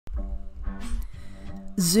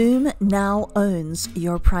Zoom now owns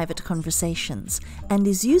your private conversations and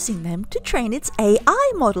is using them to train its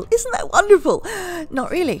AI model. Isn't that wonderful?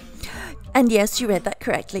 Not really. And yes, you read that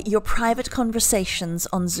correctly. Your private conversations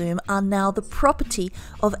on Zoom are now the property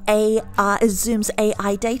of Zoom's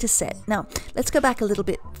AI dataset. Now, let's go back a little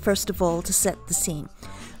bit, first of all, to set the scene.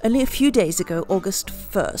 Only a few days ago, August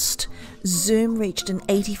 1st, Zoom reached an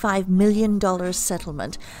 $85 million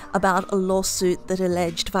settlement about a lawsuit that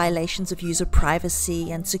alleged violations of user privacy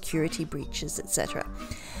and security breaches, etc.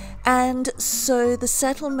 And so the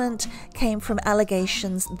settlement came from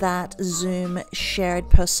allegations that Zoom shared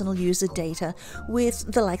personal user data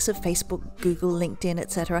with the likes of Facebook, Google, LinkedIn,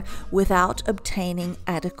 etc. without obtaining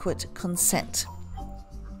adequate consent.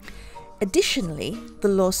 Additionally, the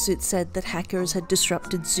lawsuit said that hackers had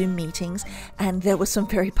disrupted Zoom meetings, and there were some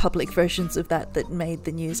very public versions of that made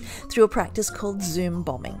the news, through a practice called Zoom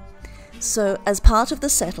bombing. So, as part of the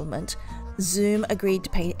settlement, Zoom agreed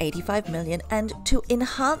to pay $85 million and to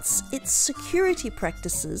enhance its security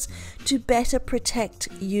practices to better protect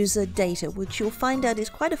user data, which you'll find out is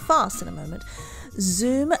quite a farce in a moment.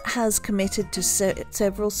 Zoom has committed to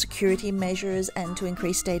several security measures and to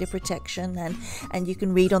increase data protection, and you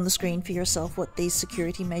can read on the screen for yourself what these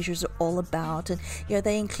security measures are all about. And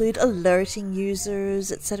they include alerting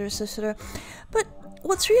users, etc., etc. But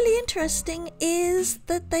what's really interesting is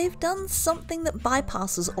that they've done something that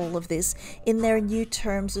bypasses all of this in their new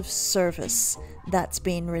terms of service that's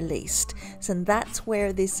been released. So that's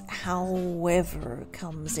where this however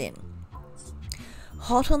comes in.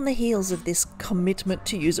 Hot on the heels of this commitment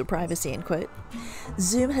to user privacy, end quote,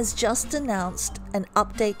 Zoom has just announced an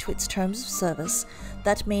update to its terms of service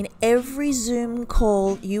that mean every Zoom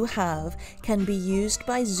call you have can be used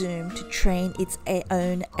by Zoom to train its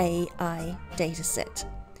own AI dataset.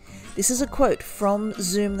 This is a quote from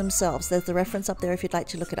Zoom themselves. There's the reference up there if you'd like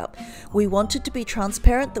to look it up. "We wanted to be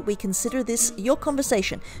transparent that we consider this, your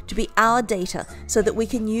conversation, to be our data so that we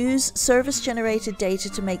can use service-generated data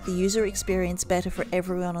to make the user experience better for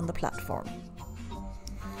everyone on the platform."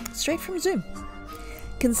 Straight from Zoom.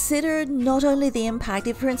 Consider not only the impact,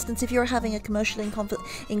 for instance, if you're having a commercial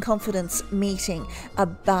in confidence meeting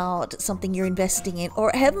about something you're investing in,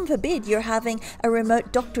 or heaven forbid, you're having a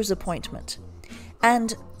remote doctor's appointment.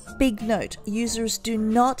 And big note, users do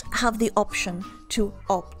not have the option to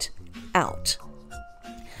opt out.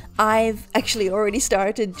 I've actually already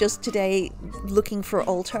started just today looking for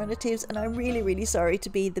alternatives, and I'm really, really sorry to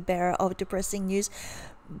be the bearer of depressing news.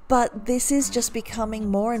 But this is just becoming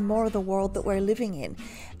more and more of the world that we're living in.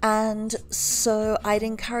 And so I'd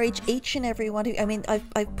encourage each and every one who,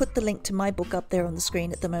 I've put the link to my book up there on the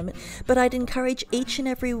screen at the moment, but I'd encourage each and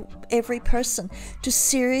every person to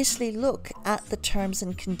seriously look at the terms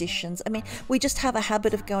and conditions. We just have a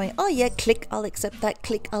habit of going, oh yeah, click, I'll accept that,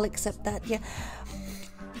 click, I'll accept that, yeah.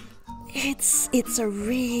 It's a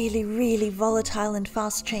really, really volatile and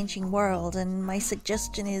fast-changing world, and my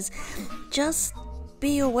suggestion is just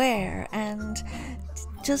be aware and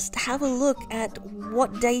just have a look at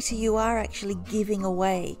what data you are actually giving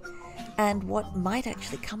away and what might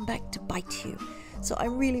actually come back to bite you. So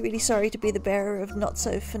I'm really, really sorry to be the bearer of not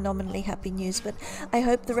so phenomenally happy news, but I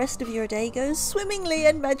hope the rest of your day goes swimmingly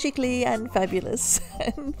and magically and fabulous.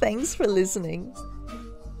 And thanks for listening.